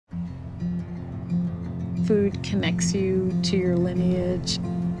Food connects you to your lineage.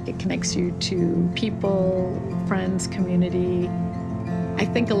 It connects you to people, friends, community. I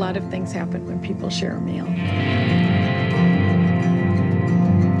think a lot of things happen when people share a meal.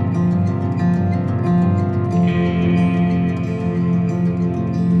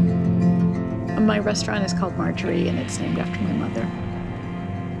 My restaurant is called Marjorie, and it's named after my mother.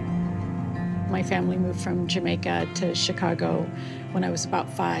 My family moved from Jamaica to Chicago when I was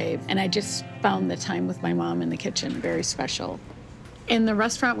about 5, and I just found the time with my mom in the kitchen very special. In the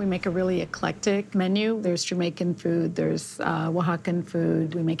restaurant, we make a really eclectic menu. There's Jamaican food, there's Oaxacan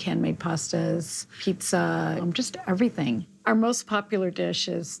food, we make handmade pastas, pizza, just everything. Our most popular dish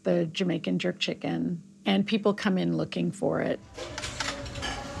is the Jamaican jerk chicken, and people come in looking for it.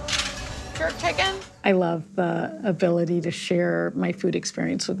 Jerk chicken? I love the ability to share my food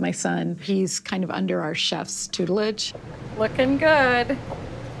experience with my son. He's kind of under our chef's tutelage. Looking good.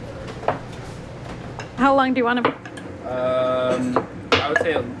 How long do you want to? I would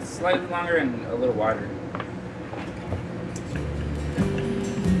say slightly longer and a little wider.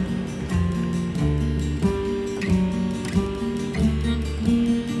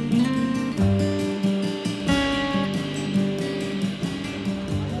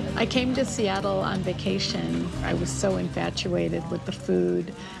 I came to Seattle on vacation. I was so infatuated with the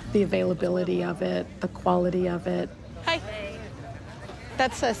food, the availability of it, the quality of it. Hi.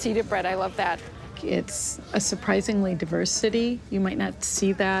 That's a seeded bread. I love that. It's a surprisingly diverse city. You might not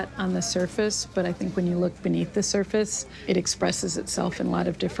see that on the surface, but I think when you look beneath the surface, it expresses itself in a lot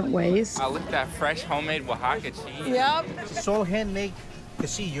of different ways. Look at that fresh homemade Oaxaca cheese. Yep. It's all handmade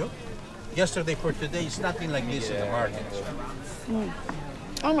quesillo. Yesterday for today, it's nothing like this in the market.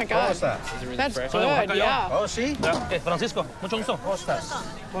 Oh my God. That's really That's fresh. good, yeah. Oh, sí? Yeah. Francisco, mucho gusto.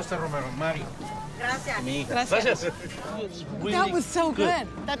 Costa Romero, Mario. Gracias. Gracias. That was so good.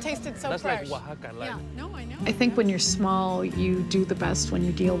 That tasted so That's fresh. like Oaxaca, like. Yeah, no, I know. I think when you're small, you do the best when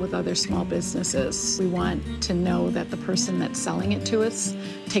you deal with other small businesses. We want to know that the person that's selling it to us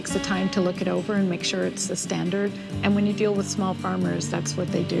takes the time to look it over and make sure it's the standard. And when you deal with small farmers, that's what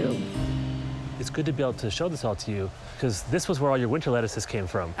they do. It's good to be able to show this all to you, because this was where all your winter lettuces came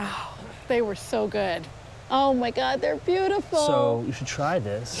from. Oh, they were so good. Oh my God, they're beautiful. So you should try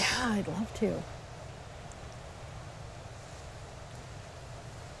this. Yeah, I'd love to.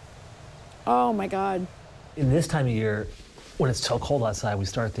 Oh my God. In this time of year, when it's so cold outside, we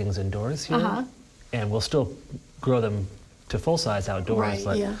start things indoors here. And we'll still grow them to full size outdoors. Right,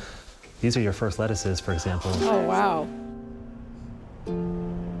 like, yeah. These are your first lettuces, for example. Oh, wow.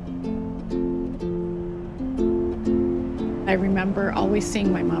 I remember always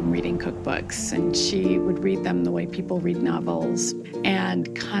seeing my mom reading cookbooks, and she would read them the way people read novels,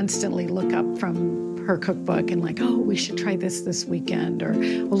 and constantly look up from her cookbook and like, oh, we should try this weekend, or,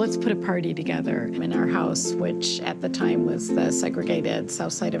 well, let's put a party together. In our house, which at the time was the segregated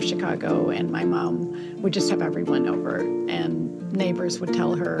south side of Chicago, and my mom would just have everyone over, and neighbors would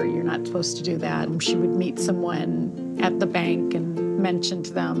tell her, you're not supposed to do that. And she would meet someone at the bank and mention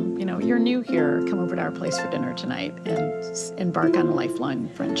to them, you know, you're new here, come over to our place for dinner tonight, and embark on a lifelong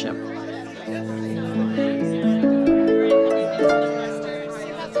friendship.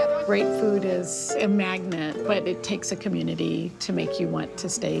 Great food is a magnet, but it takes a community to make you want to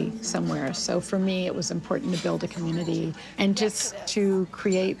stay somewhere. So for me, it was important to build a community and just to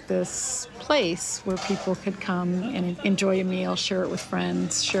create this place where people could come and enjoy a meal, share it with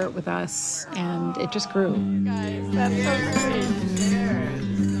friends, share it with us, and it just grew. Guys, that's so sweet.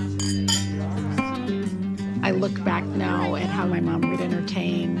 I look back now at how my mom would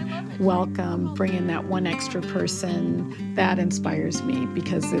entertain, welcome, bring in that one extra person. That inspires me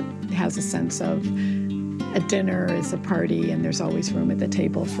because it has a sense of a dinner is a party and there's always room at the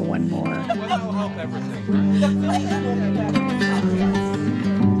table for one more.